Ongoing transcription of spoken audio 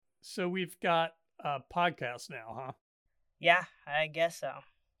So we've got a podcast now, huh? Yeah, I guess so.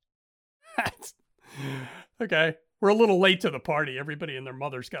 Okay. We're a little late to the party. Everybody and their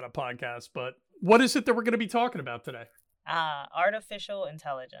mother's got a podcast, but what is it that we're going to be talking about today? Artificial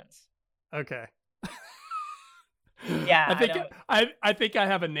intelligence. Okay. Yeah, I think I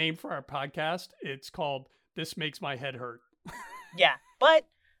have a name for our podcast. It's called This Makes My Head Hurt. Yeah, but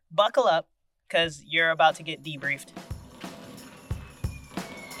buckle up because you're about to get debriefed.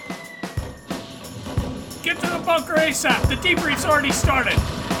 Get to the bunker ASAP. The debrief's already started.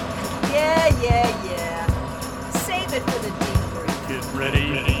 Yeah. Save it for the debrief. Get ready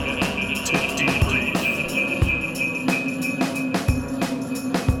to debrief.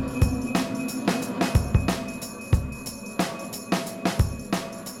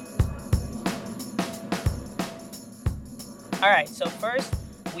 All right, so first,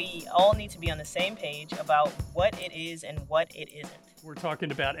 we all need to be on the same page about what it is and what it isn't. We're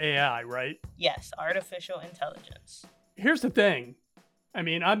talking about AI, right? Yes, artificial intelligence. Here's the thing. I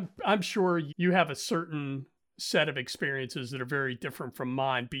mean, I'm sure you have a certain set of experiences that are very different from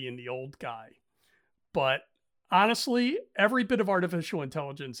mine, being the old guy. But honestly, every bit of artificial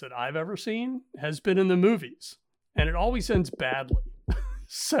intelligence that I've ever seen has been in the movies, and it always ends badly.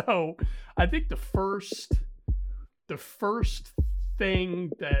 So I think the first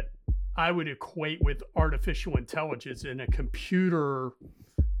thing that I would equate with artificial intelligence in a computer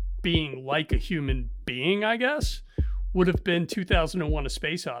being like a human being, I guess, would have been 2001: A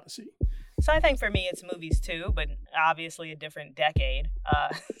Space Odyssey. So I think for me, it's movies too, but obviously a different decade.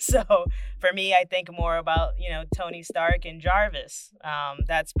 So for me, I think more about, Tony Stark and Jarvis.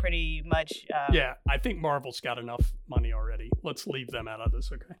 That's pretty much... Yeah, I think Marvel's got enough money already. Let's leave them out of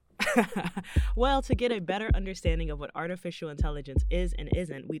this, okay? Well, to get a better understanding of what artificial intelligence is and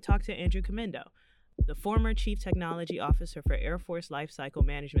isn't, we talked to Andrew Kemendo, the former Chief Technology Officer for Air Force Life Cycle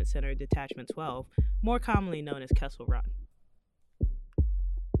Management Center Detachment 12, more commonly known as Kessel Run.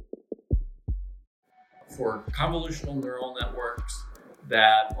 For convolutional neural networks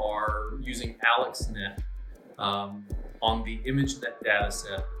that are using AlexNet on the ImageNet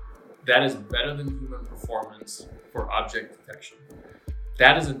dataset, that is better than human performance for object detection.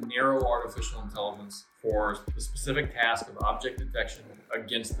 That is a narrow artificial intelligence for the specific task of object detection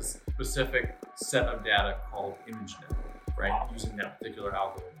against the specific set of data called ImageNet, right? Using that particular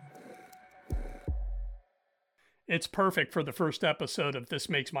algorithm. It's perfect for the first episode of This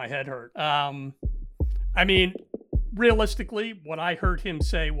Makes My Head Hurt. I mean, realistically, what I heard him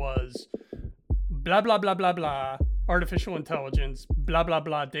say was blah, blah, blah, blah, blah, artificial intelligence, blah, blah,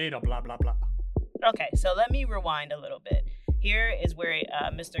 blah, data, blah, blah, blah. Okay, so let me rewind a little bit. Here is where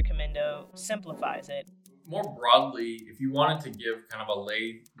Mr. Kemendo simplifies it. More broadly, if you wanted to give kind of a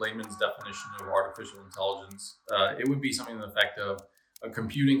layman's definition of artificial intelligence, it would be something to the effect of a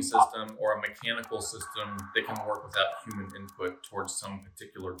computing system or a mechanical system that can work without human input towards some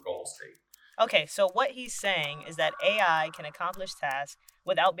particular goal state. Okay, so what he's saying is that AI can accomplish tasks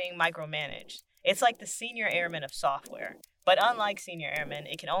without being micromanaged. It's like the senior airman of software. But unlike senior airmen,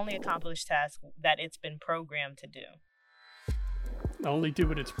 it can only accomplish tasks that it's been programmed to do. Only do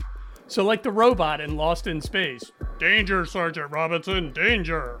what it's... So like the robot in Lost in Space. Danger, Sergeant Robinson,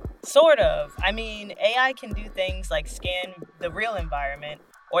 danger. Sort of. I mean, AI can do things like scan the real environment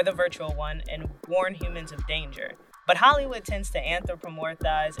or the virtual one and warn humans of danger. But Hollywood tends to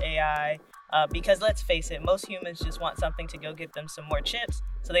anthropomorphize AI because, let's face it, most humans just want something to go get them some more chips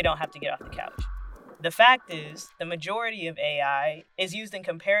so they don't have to get off the couch. The fact is, the majority of AI is used in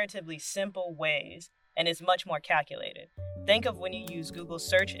comparatively simple ways and is much more calculated. Think of when you use Google's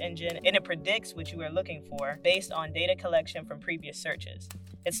search engine and it predicts what you are looking for based on data collection from previous searches.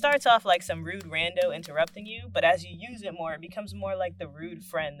 It starts off like some rude rando interrupting you, but as you use it more, it becomes more like the rude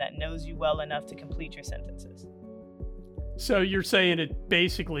friend that knows you well enough to complete your sentences. So you're saying it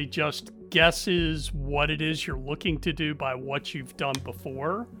basically just guesses what it is you're looking to do by what you've done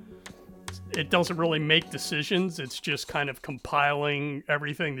before? It doesn't really make decisions. It's just kind of compiling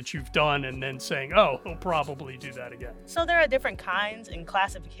everything that you've done and then saying, oh, he'll probably do that again. So there are different kinds and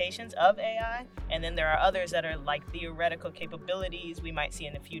classifications of AI, and then there are others that are like theoretical capabilities we might see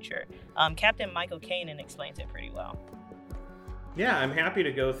in the future. Captain Michael Kanaan explains it pretty well. Yeah, I'm happy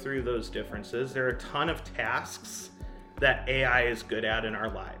to go through those differences. There are a ton of tasks that AI is good at in our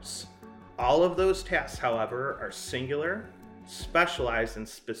lives. All of those tasks, however, are singular, specialized, and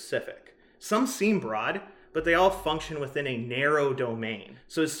specific. Some seem broad, but they all function within a narrow domain.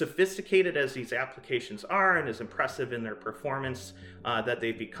 So as sophisticated as these applications are and as impressive in their performance that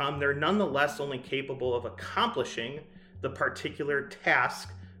they've become, they're nonetheless only capable of accomplishing the particular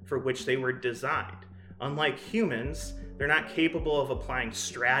task for which they were designed. Unlike humans, They're not capable of applying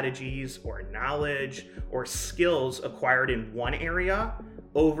strategies or knowledge or skills acquired in one area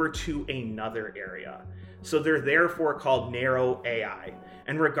over to another area. So they're therefore called narrow AI.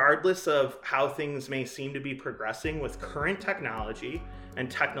 And regardless of how things may seem to be progressing with current technology and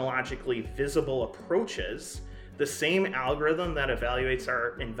technologically visible approaches, the same algorithm that evaluates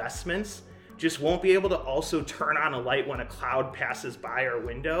our investments just won't be able to also turn on a light when a cloud passes by our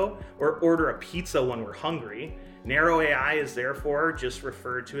window or order a pizza when we're hungry. Narrow AI is therefore just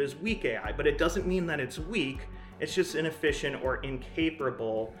referred to as weak AI, but it doesn't mean that it's weak. It's just inefficient or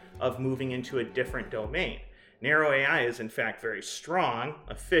incapable of moving into a different domain. Narrow AI is in fact very strong,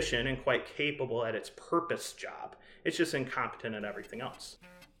 efficient, and quite capable at its purpose job. It's just incompetent at everything else.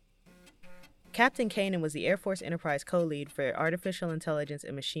 Captain Kanaan was the Air Force Enterprise co-lead for artificial intelligence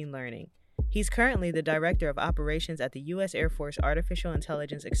and machine learning. He's currently the director of operations at the U.S. Air Force Artificial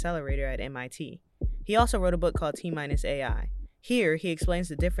Intelligence Accelerator at MIT. He also wrote a book called T-AI. Here, he explains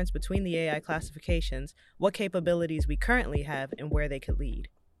the difference between the AI classifications, what capabilities we currently have, and where they could lead.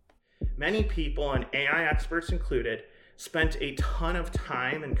 Many people, and AI experts included, spent a ton of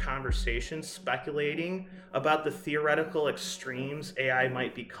time and conversation speculating about the theoretical extremes AI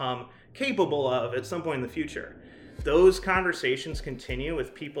might become capable of at some point in the future. Those conversations continue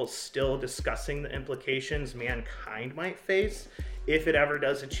with people still discussing the implications mankind might face if it ever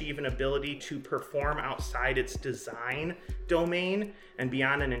does achieve an ability to perform outside its design domain and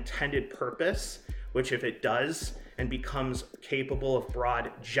beyond an intended purpose, which if it does and becomes capable of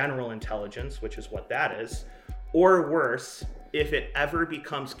broad general intelligence, which is what that is, or worse, if it ever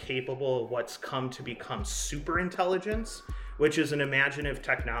becomes capable of what's come to become superintelligence, which is an imaginative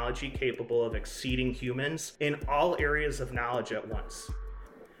technology capable of exceeding humans in all areas of knowledge at once.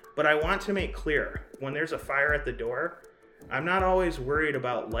 But I want to make clear, when there's a fire at the door, I'm not always worried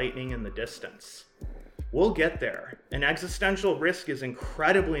about lightning in the distance. We'll get there. An existential risk is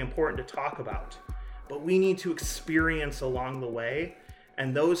incredibly important to talk about, but we need to experience along the way,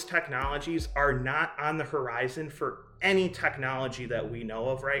 and those technologies are not on the horizon for any technology that we know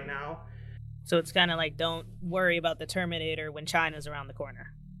of right now. So it's kind of like, don't worry about the Terminator when China's around the corner.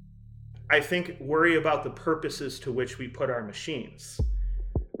 I think worry about the purposes to which we put our machines,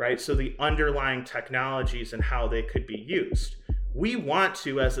 right? So the underlying technologies and how they could be used. We want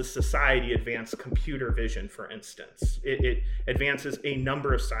to, as a society, advance computer vision, for instance. It advances a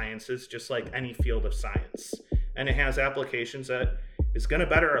number of sciences, just like any field of science. And it has applications that is going to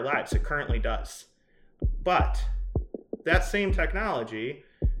better our lives. It currently does. But that same technology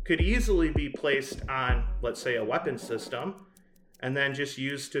could easily be placed on, let's say, a weapon system, and then just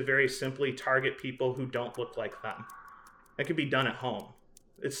used to very simply target people who don't look like them. It could be done at home.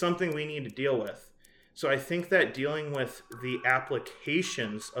 It's something we need to deal with. So I think that dealing with the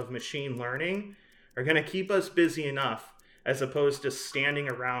applications of machine learning are going to keep us busy enough, as opposed to standing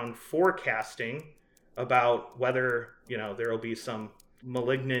around forecasting about whether, there will be some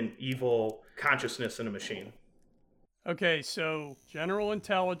malignant, evil consciousness in a machine. Okay, so general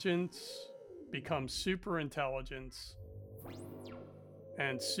intelligence becomes superintelligence,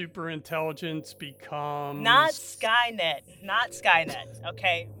 and superintelligence becomes... Not Skynet,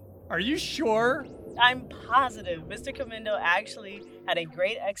 okay? Are you sure? I'm positive Mr. Kemendo actually had a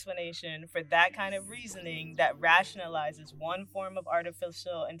great explanation for that kind of reasoning that rationalizes one form of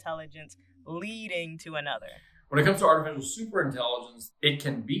artificial intelligence leading to another. When it comes to artificial superintelligence, it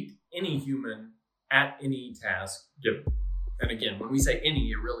can beat any human at any task given. And again, when we say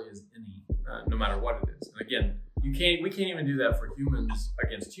any, it really is any, no matter what it is. And again, we can't even do that for humans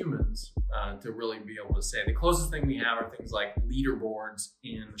against humans to really be able to say. The closest thing we have are things like leaderboards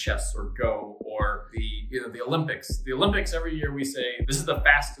in chess or Go, or the Olympics. The Olympics, every year we say this is the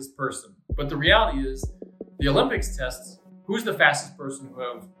fastest person, but the reality is the Olympics tests who's the fastest person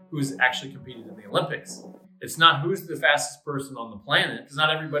who's actually competed in the Olympics. It's not who's the fastest person on the planet, because not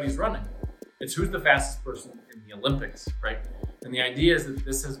everybody's running. It's who's the fastest person in the Olympics, right? And the idea is that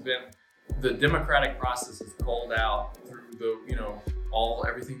this has been, the democratic process has called out through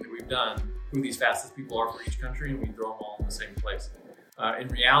everything that we've done, who these fastest people are for each country, and we throw them all in the same place. In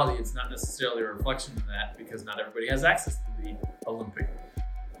reality, it's not necessarily a reflection of that, because not everybody has access to the Olympic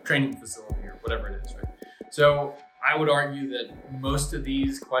training facility or whatever it is, right? So I would argue that most of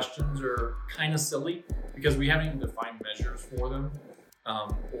these questions are kind of silly, because we haven't even defined measures for them.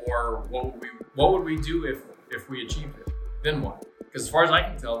 Or what would we do if we achieved it? Then what? Because as far as I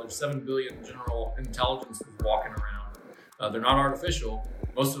can tell, there's 7 billion general intelligences walking around. They're not artificial.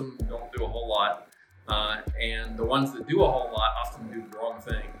 Most of them don't do a whole lot. And the ones that do a whole lot often do the wrong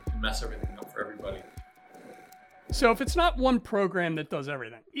thing and mess everything up for everybody. So if it's not one program that does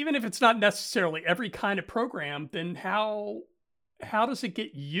everything, even if it's not necessarily every kind of program, then how does it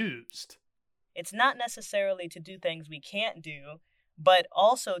get used? It's not necessarily to do things we can't do, but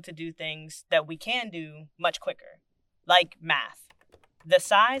also to do things that we can do much quicker, like math. The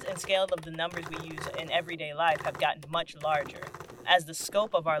size and scale of the numbers we use in everyday life have gotten much larger, as the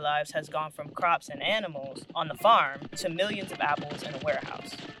scope of our lives has gone from crops and animals on the farm to millions of apples in a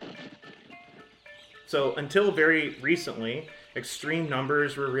warehouse. So until very recently, extreme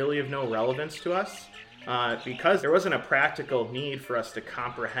numbers were really of no relevance to us because there wasn't a practical need for us to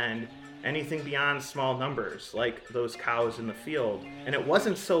comprehend anything beyond small numbers, like those cows in the field. And it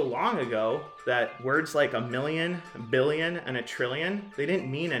wasn't so long ago that words like a million, a billion, and a trillion, they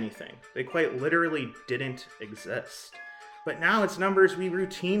didn't mean anything. They quite literally didn't exist. But now it's numbers we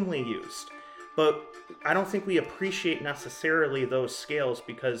routinely used. But I don't think we appreciate necessarily those scales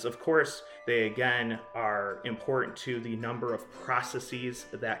because, of course, they again are important to the number of processes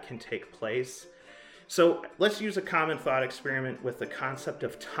that can take place. So let's use a common thought experiment with the concept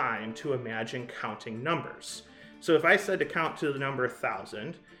of time to imagine counting numbers. So if I said to count to the number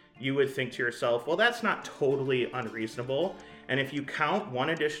 1,000, you would think to yourself, well, that's not totally unreasonable. And if you count one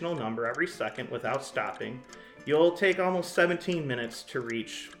additional number every second without stopping, you'll take almost 17 minutes to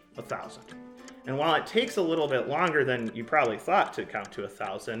reach 1,000. And while it takes a little bit longer than you probably thought to count to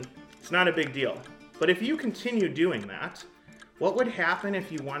 1,000, it's not a big deal. But if you continue doing that, what would happen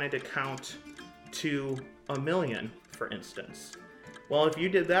if you wanted to count to 1,000,000, for instance? Well, if you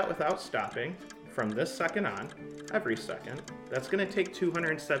did that without stopping, from this second on, every second, that's going to take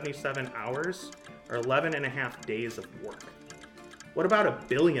 277 hours or 11 and a half days of work. What about 1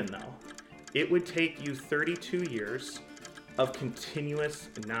 billion, though? It would take you 32 years of continuous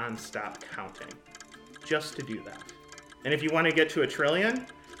non-stop counting just to do that. And if you want to get to 1 trillion,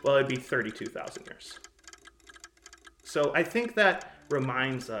 well, it'd be 32,000 years. So I think that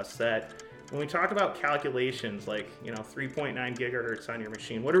reminds us that when we talk about calculations like, 3.9 gigahertz on your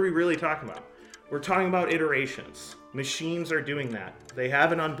machine, what are we really talking about? We're talking about iterations. Machines are doing that. They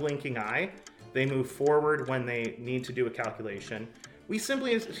have an unblinking eye. They move forward when they need to do a calculation. We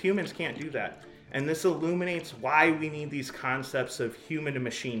simply, as humans, can't do that. And this illuminates why we need these concepts of human to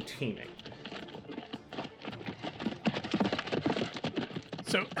machine teaming.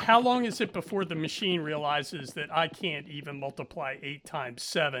 So how long is it before the machine realizes that I can't even multiply 8 times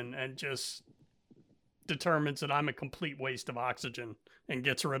 7 and just determines that I'm a complete waste of oxygen and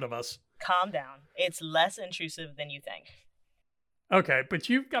gets rid of us? Calm down. It's less intrusive than you think. Okay, but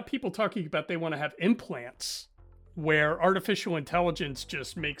you've got people talking about they want to have implants where artificial intelligence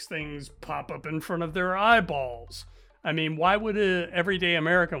just makes things pop up in front of their eyeballs. I mean, why would an everyday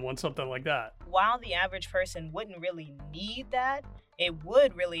American want something like that? While the average person wouldn't really need that, it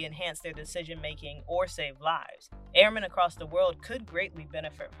would really enhance their decision making or save lives. Airmen across the world could greatly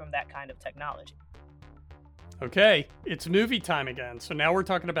benefit from that kind of technology. Okay, it's movie time again. So now we're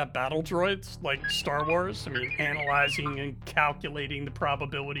talking about battle droids like Star Wars. I mean, analyzing and calculating the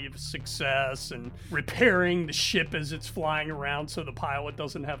probability of success and repairing the ship as it's flying around so the pilot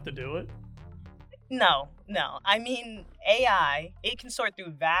doesn't have to do it. No. I mean, AI, it can sort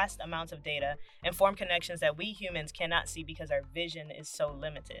through vast amounts of data and form connections that we humans cannot see because our vision is so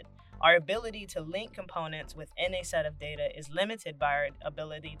limited. Our ability to link components within a set of data is limited by our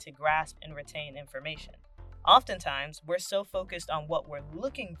ability to grasp and retain information. Oftentimes, we're so focused on what we're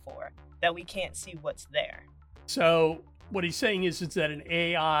looking for that we can't see what's there. So what he's saying is that an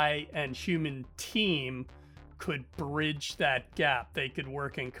AI and human team could bridge that gap. They could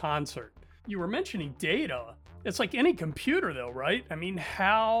work in concert. You were mentioning data. It's like any computer though, right? I mean,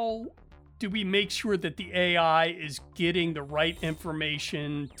 how do we make sure that the AI is getting the right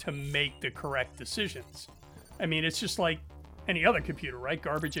information to make the correct decisions? I mean, it's just like any other computer, right?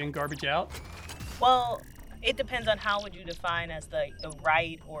 Garbage in, garbage out. Well, it depends on how would you define as the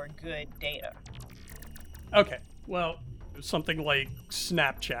right or good data. Okay, well, something like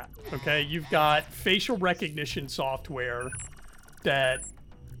Snapchat, okay? You've got facial recognition software that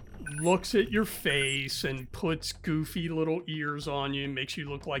looks at your face and puts goofy little ears on you and makes you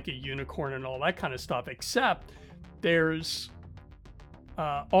look like a unicorn and all that kind of stuff, except there's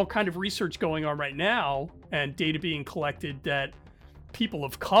all kind of research going on right now and data being collected that people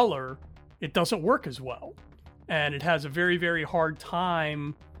of color, it doesn't work as well. And it has a very, very hard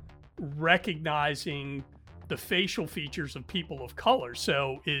time recognizing the facial features of people of color.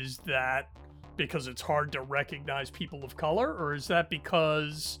 So is that because it's hard to recognize people of color, or is that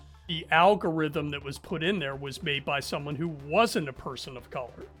because the algorithm that was put in there was made by someone who wasn't a person of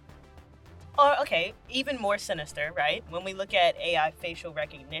color? Or, okay, even more sinister, right? When we look at AI facial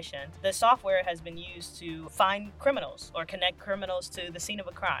recognition, the software has been used to find criminals or connect criminals to the scene of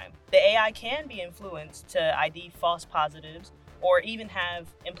a crime. The AI can be influenced to ID false positives or even have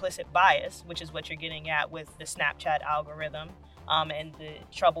implicit bias, which is what you're getting at with the Snapchat algorithm and the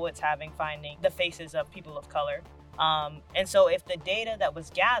trouble it's having finding the faces of people of color. And so if the data that was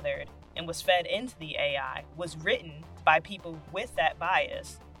gathered and was fed into the AI was written by people with that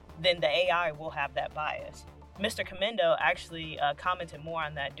bias, then the AI will have that bias. Mr. Kemendo actually commented more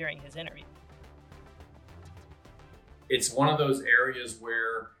on that during his interview. It's one of those areas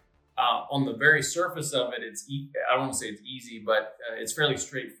where on the very surface of it, I don't want to say it's easy, but it's fairly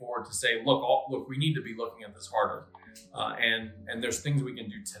straightforward to say, look, we need to be looking at this harder. And there's things we can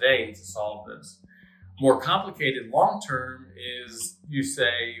do today to solve this. More complicated long-term is you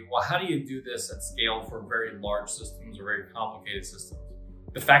say, well, how do you do this at scale for very large systems or very complicated systems?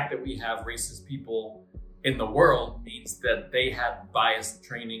 The fact that we have racist people in the world means that they had biased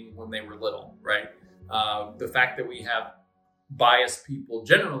training when they were little, right? The fact that we have biased people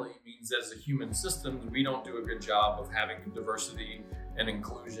generally means as a human system, we don't do a good job of having diversity and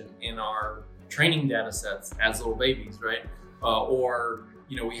inclusion in our training data sets as little babies, right? Or,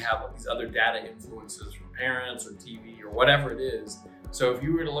 we have these other data influences from parents or TV or whatever it is. So if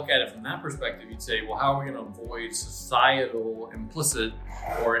you were to look at it from that perspective, you'd say, well, how are we going to avoid societal implicit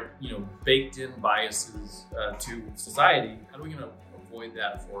or baked in biases to society? How are we going to avoid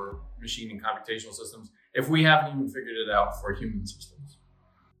that for machine and computational systems if we haven't even figured it out for human systems?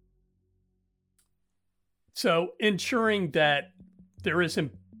 So ensuring that there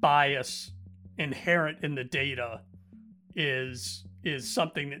isn't bias inherent in the data is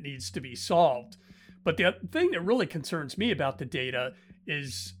something that needs to be solved. But the thing that really concerns me about the data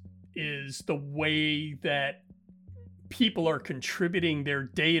is the way that people are contributing their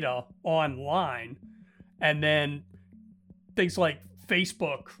data online, and then things like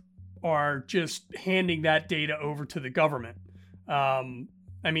Facebook are just handing that data over to the government.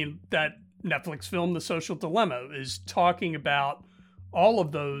 That Netflix film, The Social Dilemma, is talking about all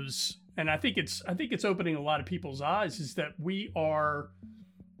of those, and I think it's opening a lot of people's eyes, is that we are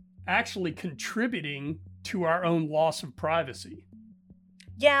actually contributing to our own loss of privacy.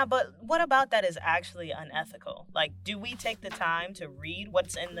 Yeah, but what about that is actually unethical? Like, do we take the time to read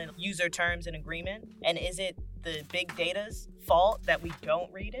what's in the user terms and agreement? And is it the big data's fault that we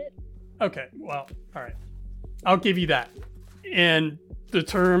don't read it? Okay, well, all right. I'll give you that. In the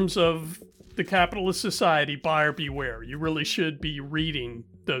terms of the capitalist society, buyer beware. You really should be reading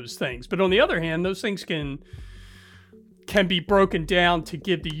those things. But on the other hand, those things can be broken down to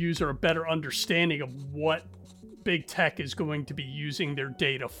give the user a better understanding of what big tech is going to be using their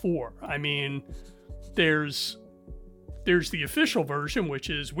data for. I mean, there's the official version, which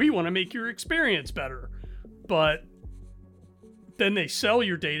is, we want to make your experience better. But then they sell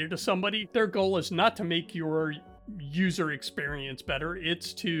your data to somebody. Their goal is not to make your user experience better.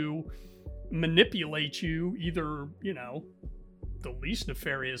 It's to manipulate you either, the least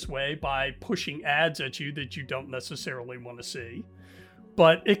nefarious way by pushing ads at you that you don't necessarily want to see.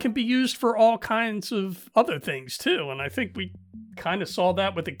 But it can be used for all kinds of other things too. And I think we kind of saw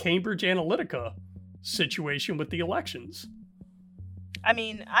that with the Cambridge Analytica situation with the elections. I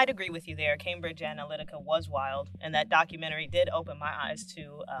mean, I'd agree with you there. Cambridge Analytica was wild, and that documentary did open my eyes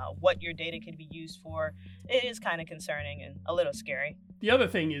to what your data could be used for. It is kind of concerning and a little scary. The other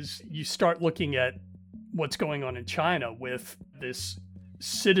thing is you start looking at what's going on in China with this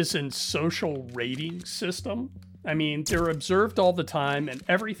citizen social rating system. I mean, they're observed all the time, and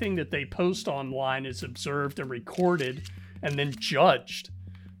everything that they post online is observed and recorded and then judged.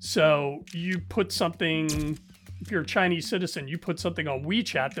 So you put something, if you're a Chinese citizen, you put something on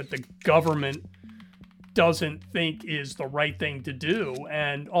WeChat that the government doesn't think is the right thing to do,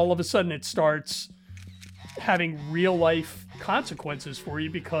 and all of a sudden it starts having real life consequences for you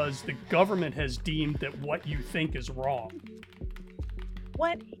because the government has deemed that what you think is wrong.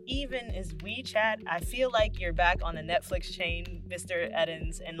 What even is WeChat? I feel like you're back on the Netflix chain, Mr.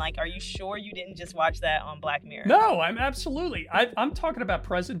 Eddins, and are you sure you didn't just watch that on Black Mirror? No, I'm talking about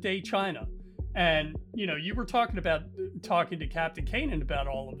present day China. And, you were talking to Captain Kanaan about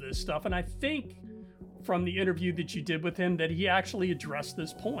all of this stuff. And I think from the interview that you did with him that he actually addressed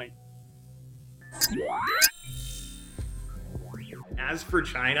this point. As for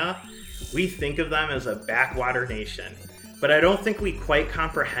China, we think of them as a backwater nation, but I don't think we quite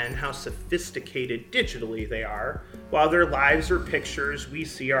comprehend how sophisticated digitally they are. While their lives or pictures we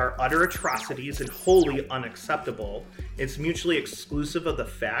see are utter atrocities and wholly unacceptable, it's mutually exclusive of the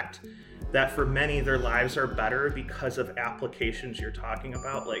fact that for many, their lives are better because of applications you're talking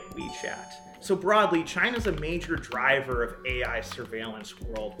about, like WeChat. So broadly, China's a major driver of AI surveillance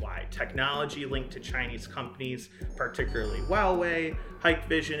worldwide. Technology linked to Chinese companies, particularly Huawei,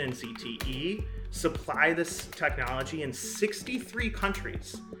 Hikvision, and ZTE, supply this technology in 63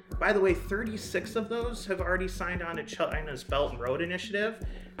 countries. By the way, 36 of those have already signed on to China's Belt and Road Initiative,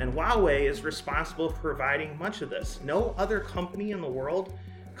 and Huawei is responsible for providing much of this. No other company in the world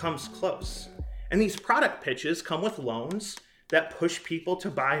comes close. And these product pitches come with loans that push people to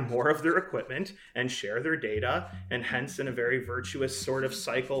buy more of their equipment and share their data, and hence, in a very virtuous sort of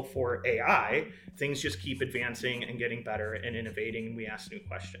cycle for AI, things just keep advancing and getting better and innovating, and we ask new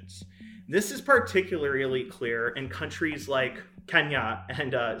questions. This is particularly clear in countries like Kenya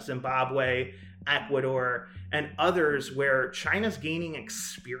and Zimbabwe, Ecuador, and others where China's gaining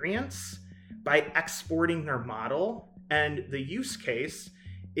experience by exporting their model, and the use case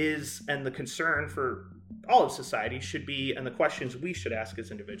is, and the concern for all of society should be, and the questions we should ask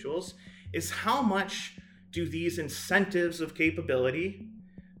as individuals, is how much do these incentives of capability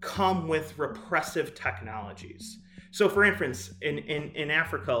come with repressive technologies? So for instance, in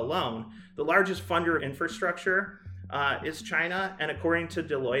Africa alone, the largest funder of infrastructure is China, and according to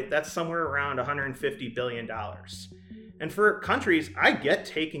Deloitte, that's somewhere around $150 billion. And for countries, I get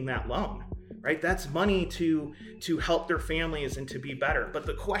taking that loan, right? That's money to help their families and to be better. But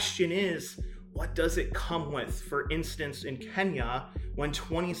the question is, what does it come with? For instance, in Kenya, when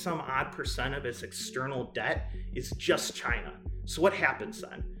 20% of its external debt is just China. So what happens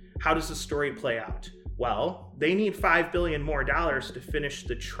then? How does the story play out? Well, they need $5 billion more to finish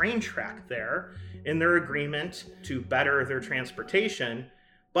the train track there in their agreement to better their transportation,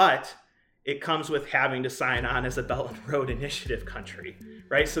 but it comes with having to sign on as a Belt and Road Initiative country,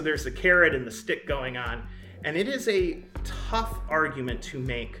 right? So there's the carrot and the stick going on, and it is a tough argument to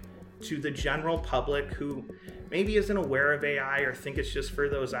make to the general public who maybe isn't aware of AI or think it's just for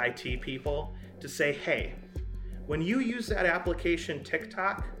those IT people, to say, hey, when you use that application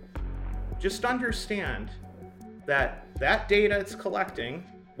TikTok, just understand that that data it's collecting,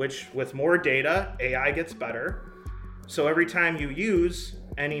 which with more data, AI gets better. So every time you use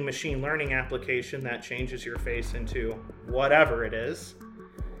any machine learning application that changes your face into whatever it is,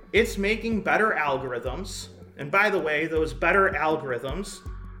 it's making better algorithms. And by the way, those better algorithms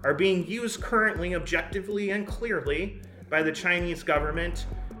are being used currently, objectively and clearly, by the Chinese government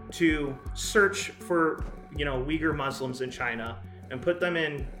to search for, Uyghur Muslims in China and put them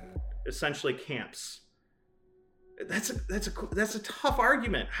in essentially camps. That's a tough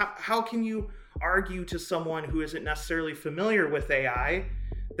argument. How can you argue to someone who isn't necessarily familiar with AI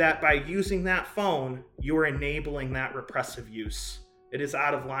that by using that phone, you're enabling that repressive use? It is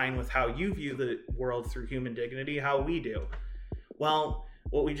out of line with how you view the world through human dignity, how we do. Well,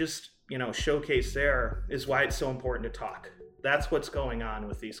 what we just, showcase there is why it's so important to talk. That's what's going on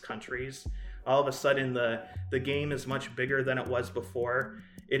with these countries. All of a sudden, the game is much bigger than it was before.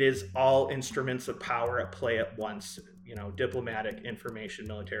 It is all instruments of power at play at once, diplomatic, information,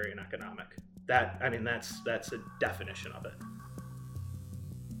 military, and economic. That's a definition of it.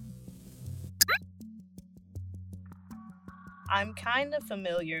 I'm kind of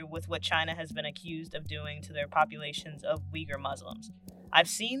familiar with what China has been accused of doing to their populations of Uyghur Muslims. I've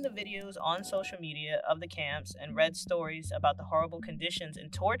seen the videos on social media of the camps and read stories about the horrible conditions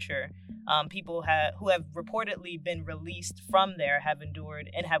and torture people who have reportedly been released from there have endured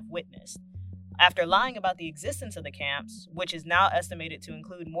and have witnessed. After lying about the existence of the camps, which is now estimated to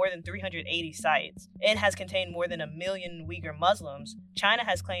include more than 380 sites and has contained more than 1 million Uyghur Muslims, China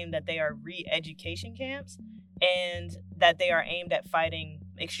has claimed that they are re-education camps and that they are aimed at fighting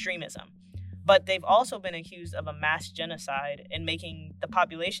extremism. But they've also been accused of a mass genocide and making the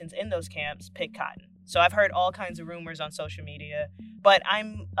populations in those camps pick cotton. So I've heard all kinds of rumors on social media, but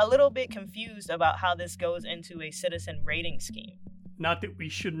I'm a little bit confused about how this goes into a citizen rating scheme. Not that we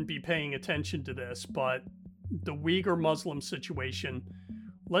shouldn't be paying attention to this, but the Uyghur Muslim situation,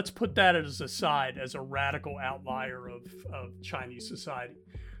 let's put that as aside as a radical outlier of Chinese society.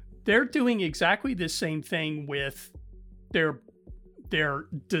 They're doing exactly the same thing with their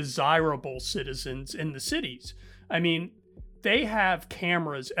desirable citizens in the cities. I mean, they have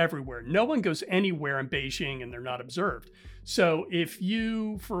cameras everywhere. No one goes anywhere in Beijing and they're not observed. So if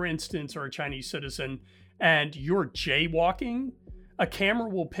you, for instance, are a Chinese citizen and you're jaywalking, a camera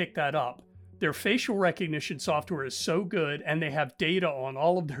will pick that up. Their facial recognition software is so good, and they have data on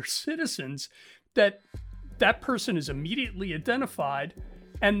all of their citizens that that person is immediately identified,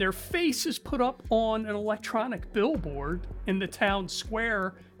 and their face is put up on an electronic billboard in the town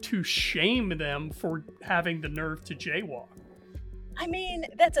square to shame them for having the nerve to jaywalk. I mean,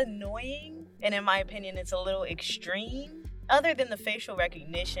 that's annoying, and in my opinion, it's a little extreme. Other than the facial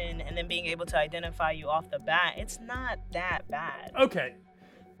recognition and then being able to identify you off the bat, it's not that bad. Okay,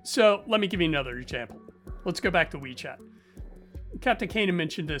 so let me give you another example. Let's go back to WeChat. Captain Kanaan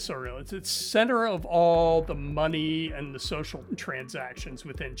mentioned this earlier. It's the center of all the money and the social transactions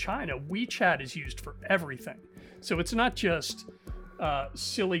within China. WeChat is used for everything. So it's not just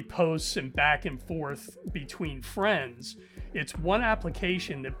silly posts and back and forth between friends. It's one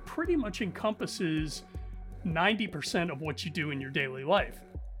application that pretty much encompasses 90% of what you do in your daily life.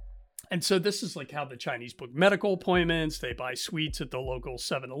 And so this is like how the Chinese book medical appointments, they buy sweets at the local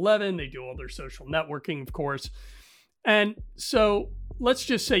 7-Eleven, they do all their social networking, of course. And so let's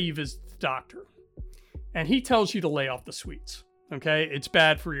just say you visit the doctor and he tells you to lay off the sweets, okay? It's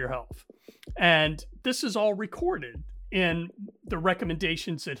bad for your health. And this is all recorded in the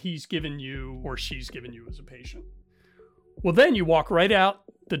recommendations that he's given you or she's given you as a patient. Well, then you walk right out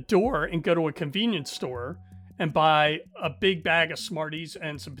the door and go to a convenience store and buy a big bag of Smarties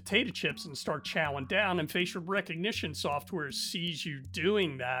and some potato chips and start chowing down, and facial recognition software sees you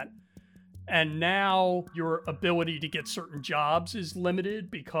doing that. And now your ability to get certain jobs is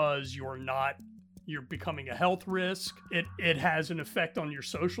limited because you're becoming a health risk. It has an effect on your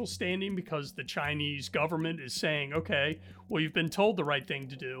social standing because the Chinese government is saying, okay, well, you've been told the right thing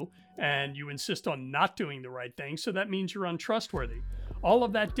to do and you insist on not doing the right thing. So that means you're untrustworthy. All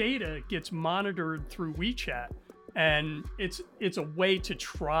of that data gets monitored through WeChat, and it's a way to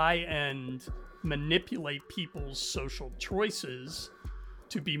try and manipulate people's social choices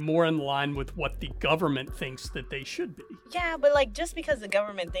to be more in line with what the government thinks that they should be. Yeah, but like just because the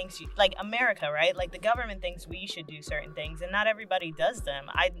government thinks you, like America, right? Like the government thinks we should do certain things and not everybody does them.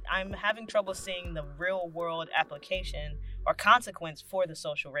 I'm having trouble seeing the real world application or consequence for the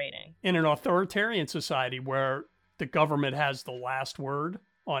social rating. In an authoritarian society where the government has the last word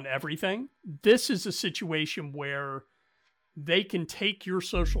on everything, this is a situation where they can take your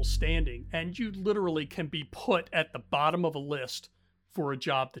social standing and you literally can be put at the bottom of a list for a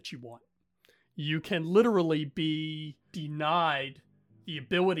job that you want. You can literally be denied the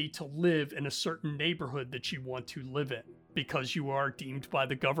ability to live in a certain neighborhood that you want to live in because you are deemed by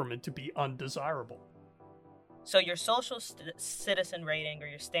the government to be undesirable. So your social citizen rating or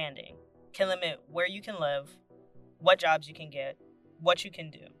your standing can limit where you can live, what jobs you can get, what you can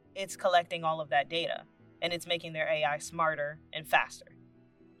do. It's collecting all of that data, and it's making their AI smarter and faster.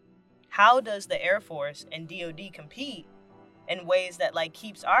 How does the Air Force and DoD compete in ways that like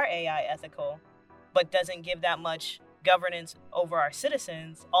keeps our AI ethical, but doesn't give that much governance over our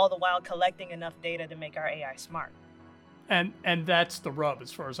citizens, all the while collecting enough data to make our AI smart? And that's the rub,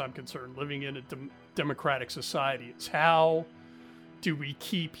 as far as I'm concerned. Living in a democratic society, it's how do we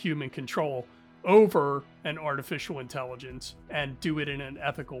keep human control over an artificial intelligence and do it in an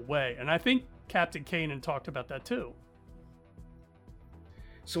ethical way? And I think Captain Kanaan talked about that too.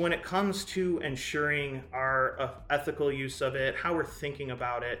 So when it comes to ensuring our ethical use of it, how we're thinking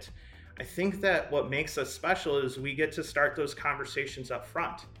about it, I think that what makes us special is we get to start those conversations up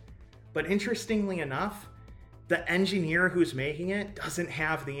front. But interestingly enough, the engineer who's making it doesn't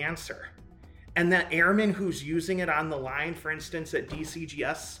have the answer. And that airman who's using it on the line, for instance, at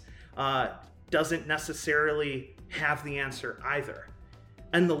DCGS, doesn't necessarily have the answer either.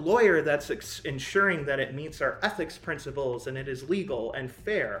 And the lawyer that's ensuring that it meets our ethics principles and it is legal and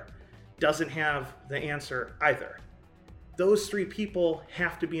fair doesn't have the answer either. Those three people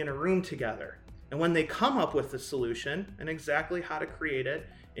have to be in a room together. And when they come up with the solution and exactly how to create it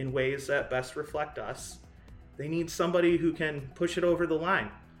in ways that best reflect us, they need somebody who can push it over the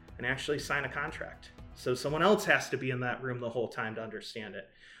line and actually sign a contract. So someone else has to be in that room the whole time to understand it.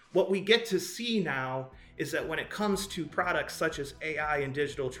 What we get to see now is that when it comes to products such as AI and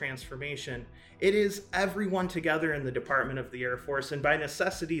digital transformation, it is everyone together in the Department of the Air Force, and by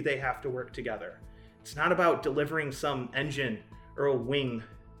necessity, they have to work together. It's not about delivering some engine or a wing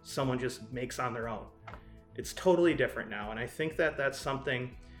someone just makes on their own. It's totally different now, and I think that that's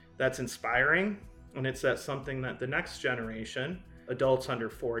something that's inspiring, and it's something that the next generation, adults under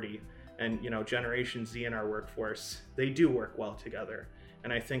 40, and Generation Z in our workforce, they do work well together.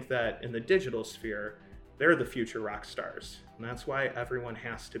 And I think that in the digital sphere, they're the future rock stars. And that's why everyone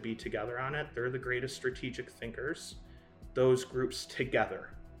has to be together on it. They're the greatest strategic thinkers, those groups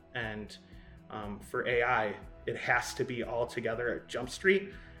together. And for AI, it has to be all together at Jump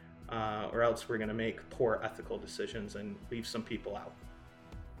Street, or else we're going to make poor ethical decisions and leave some people out.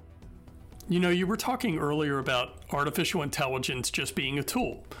 You were talking earlier about artificial intelligence just being a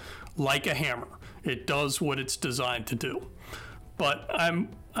tool, like a hammer. It does what it's designed to do. But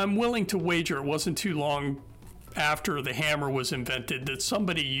I'm willing to wager it wasn't too long after the hammer was invented that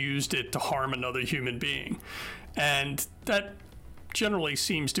somebody used it to harm another human being. And that generally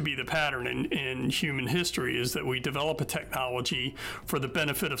seems to be the pattern in human history, is that we develop a technology for the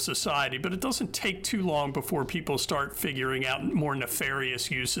benefit of society, but it doesn't take too long before people start figuring out more nefarious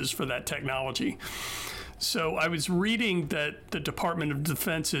uses for that technology. So I was reading that the Department of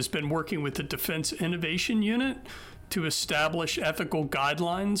Defense has been working with the Defense Innovation Unit to establish ethical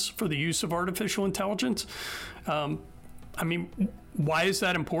guidelines for the use of artificial intelligence. I mean, why is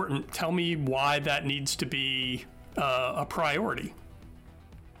that important? Tell me why that needs to be a priority.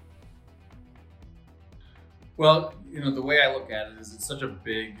 Well, the way I look at it is it's a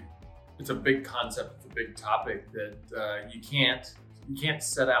big concept, it's a big topic that you can't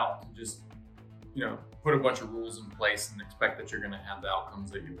set out to just, put a bunch of rules in place and expect that you're going to have the outcomes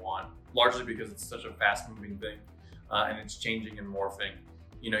that you want, largely because it's such a fast moving thing and it's changing and morphing.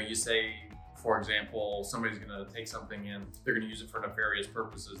 You say, for example, somebody's going to take something and they're going to use it for nefarious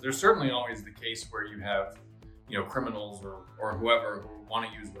purposes. There's certainly always the case where you have criminals or whoever who want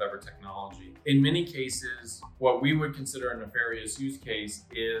to use whatever technology. In many cases, what we would consider a nefarious use case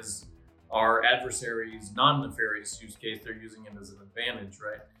is our adversary's non-nefarious use case. They're using it as an advantage,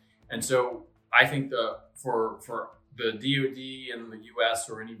 right? And so I think for the DoD and the US,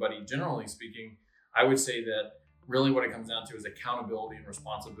 or anybody generally speaking, I would say that really what it comes down to is accountability and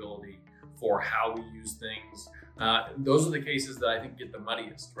responsibility for how we use things. Those are the cases that I think get the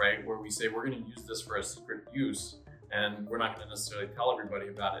muddiest, right? Where we say we're going to use this for a secret use and we're not going to necessarily tell everybody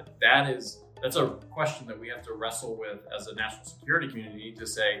about it. That's a question that we have to wrestle with as a national security community, to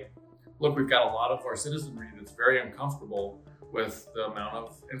say, look, we've got a lot of our citizenry that's very uncomfortable with the amount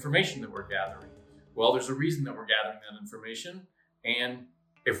of information that we're gathering. Well, there's a reason that we're gathering that information. And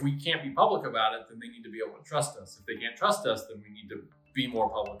if we can't be public about it, then they need to be able to trust us. If they can't trust us, then we need to be more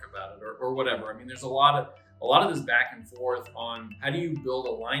public about it, or whatever. I mean, there's a lot of this back and forth on how do you build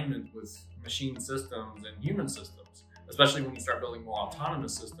alignment with machine systems and human systems, especially when you start building more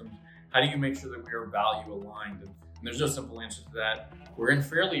autonomous systems. How do you make sure that we are value aligned? And there's no simple answer to that. We're in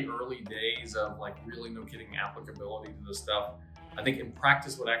fairly early days of really no kidding applicability to this stuff. I think in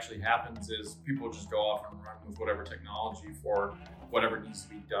practice, what actually happens is people just go off and run with whatever technology for whatever needs to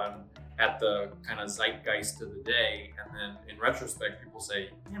be done at the kind of zeitgeist of the day. And then in retrospect, people say,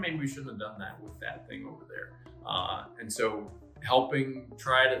 yeah, maybe we shouldn't have done that with that thing over there. And so helping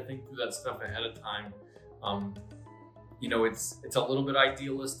try to think through that stuff ahead of time, it's a little bit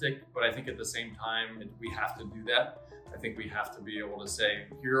idealistic, but I think at the same time, we have to do that. I think we have to be able to say,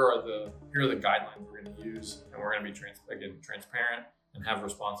 here are the guidelines we're going to use, and we're going to be transparent and have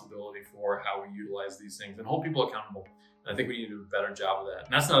responsibility for how we utilize these things and hold people accountable. And I think we need to do a better job of that.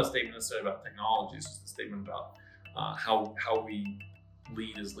 And that's not a statement necessarily about technology; it's just a statement about how we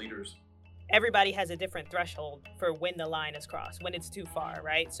lead as leaders. Everybody has a different threshold for when the line is crossed, when it's too far,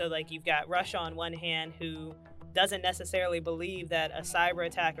 right? So you've got Russia on one hand, who doesn't necessarily believe that a cyber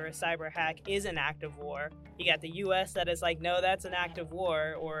attack or a cyber hack is an act of war. You got the US that is like, no, that's an act of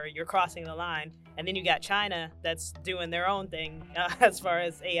war, or you're crossing the line. And then you got China that's doing their own thing as far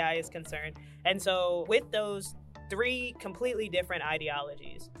as AI is concerned. And so with those three completely different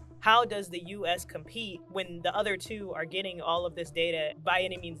ideologies, how does the US compete when the other two are getting all of this data by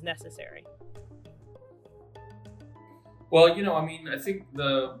any means necessary? Well, I think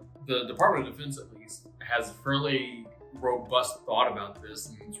the Department of Defense, at least, has fairly robust thought about this,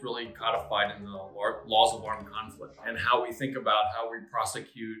 and it's really codified in the laws of armed conflict and how we think about how we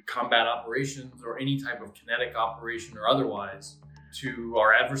prosecute combat operations or any type of kinetic operation or otherwise to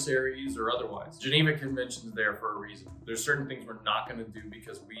our adversaries or otherwise. Geneva Convention is there for a reason. There's certain things we're not going to do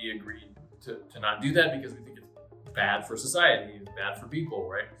because we agreed to not do that because we think it's bad for society, it's bad for people,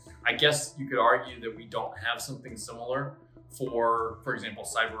 right? I guess you could argue that we don't have something similar for example,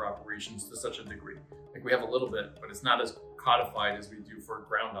 cyber operations to such a degree. We have a little bit, but it's not as codified as we do for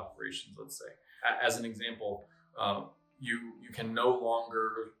ground operations, let's say. As an example, you can no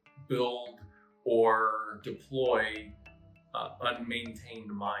longer build or deploy unmaintained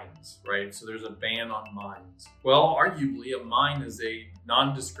mines, right? So there's a ban on mines. Well, arguably, a mine is a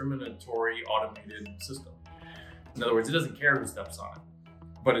non-discriminatory automated system. In other words, it doesn't care who steps on it,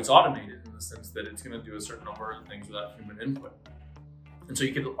 but it's automated in the sense that it's going to do a certain number of things without human input. And so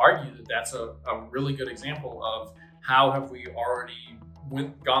you could argue that that's a really good example of how have we already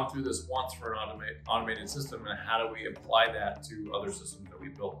gone through this once for an automated system, and how do we apply that to other systems that we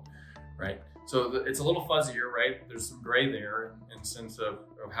build, right? So it's a little fuzzier, right? There's some gray there in sense of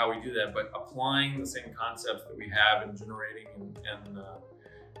how we do that, but applying the same concepts that we have in generating and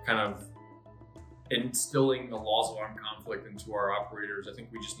kind of instilling the laws of armed conflict into our operators, I think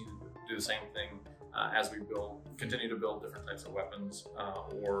we just need to do the same thing as we continue to build different types of weapons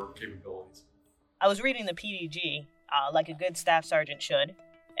or capabilities. I was reading the PDG, like a good staff sergeant should,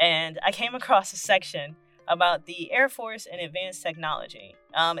 and I came across a section about the Air Force and advanced technology.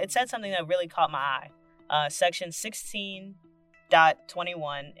 It said something that really caught my eye. Section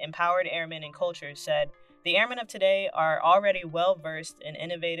 16.21, Empowered Airmen and Culture, said, "The airmen of today are already well versed in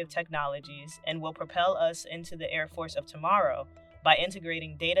innovative technologies and will propel us into the Air Force of tomorrow by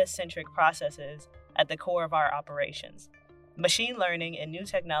integrating data-centric processes at the core of our operations. Machine learning and new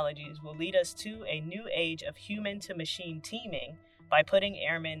technologies will lead us to a new age of human-to-machine teaming by putting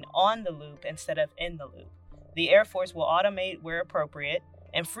airmen on the loop instead of in the loop. The Air Force will automate where appropriate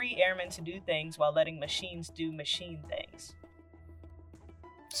and free airmen to do things while letting machines do machine things."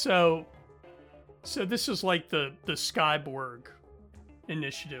 So this is like the Skyborg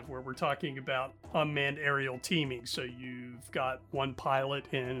initiative where we're talking about unmanned aerial teaming. So you've got one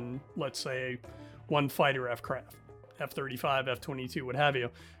pilot in, let's say, one fighter aircraft, F-35, F-22, what have you,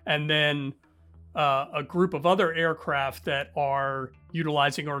 and then a group of other aircraft that are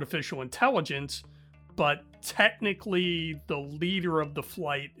utilizing artificial intelligence, but technically the leader of the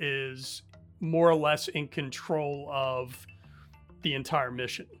flight is more or less in control of the entire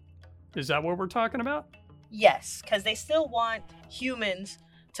mission. Is that what we're talking about? Yes, because they still want humans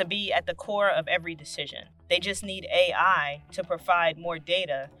to be at the core of every decision. They just need AI to provide more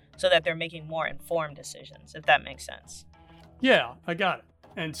data so that they're making more informed decisions, if that makes sense. Yeah, I got it.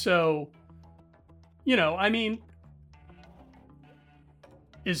 And so, I mean,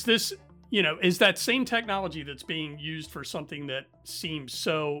 is this, is that same technology that's being used for something that seems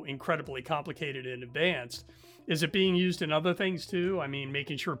so incredibly complicated and advanced? Is it being used in other things too? I mean,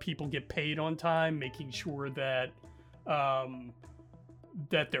 making sure people get paid on time, making sure that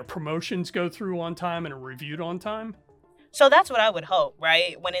that their promotions go through on time and are reviewed on time? So that's what I would hope,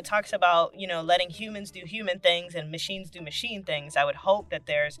 right? When it talks about, letting humans do human things and machines do machine things, I would hope that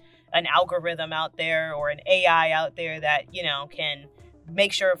there's an algorithm out there or an AI out there that, can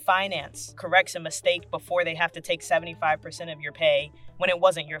make sure finance corrects a mistake before they have to take 75% of your pay when it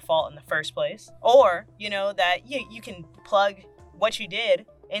wasn't your fault in the first place. Or, that you can plug what you did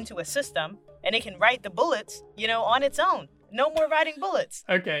into a system and it can write the bullets, on its own. No more writing bullets.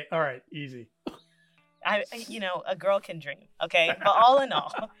 Okay, all right, easy. A girl can dream, okay? But all in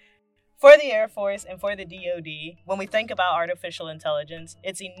all, for the Air Force and for the DoD, when we think about artificial intelligence,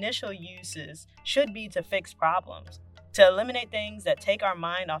 its initial uses should be to fix problems, to eliminate things that take our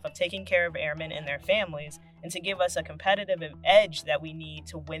mind off of taking care of airmen and their families, and to give us a competitive edge that we need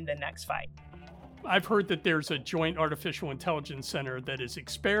to win the next fight. I've heard that there's a joint artificial intelligence center that is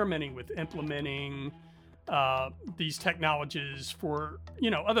experimenting with implementing these technologies for,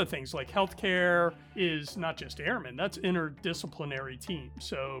 other things like healthcare. Is not just airmen, that's interdisciplinary teams.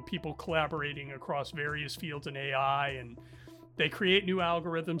 So people collaborating across various fields in AI, and they create new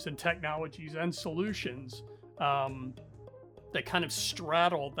algorithms and technologies and solutions that kind of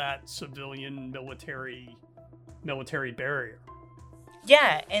straddle that civilian military barrier.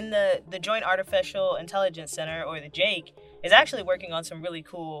 Yeah, and the Joint Artificial Intelligence Center, or the JAIC, is actually working on some really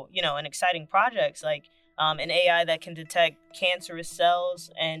cool, and exciting projects, like an AI that can detect cancerous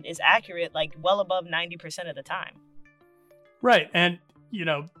cells and is accurate like well above 90% of the time. Right. And,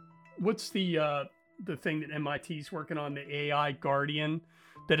 what's the thing that MIT's working on, the AI Guardian,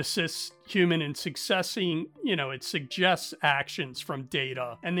 that assists human in successing, it suggests actions from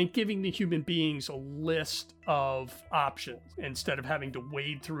data and then giving the human beings a list of options instead of having to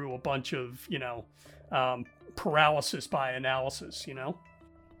wade through a bunch of, paralysis by analysis,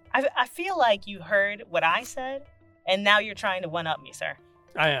 I feel like you heard what I said, and now you're trying to one-up me, sir.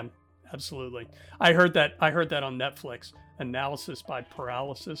 I am, absolutely. I heard that on Netflix. Analysis by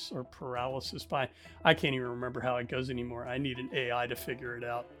paralysis, or paralysis by... I can't even remember how it goes anymore. I need an AI to figure it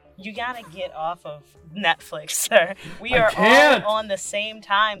out. You gotta get off of Netflix, sir. We are all on the same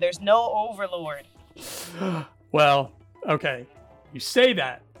time. There's no overlord. Well, okay. You say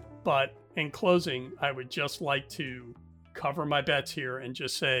that, but in closing, I would just like to cover my bets here and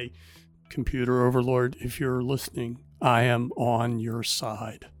just say, computer overlord, if you're listening, I am on your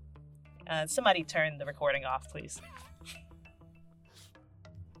side. Somebody turn the recording off, please.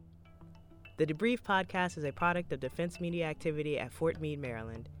 The Debrief podcast is a product of Defense Media Activity at Fort Meade,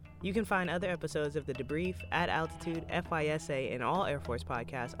 Maryland. You can find other episodes of The Debrief, At Altitude, FYSA, and all Air Force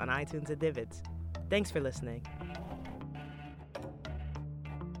podcasts on iTunes and Divots. Thanks for listening.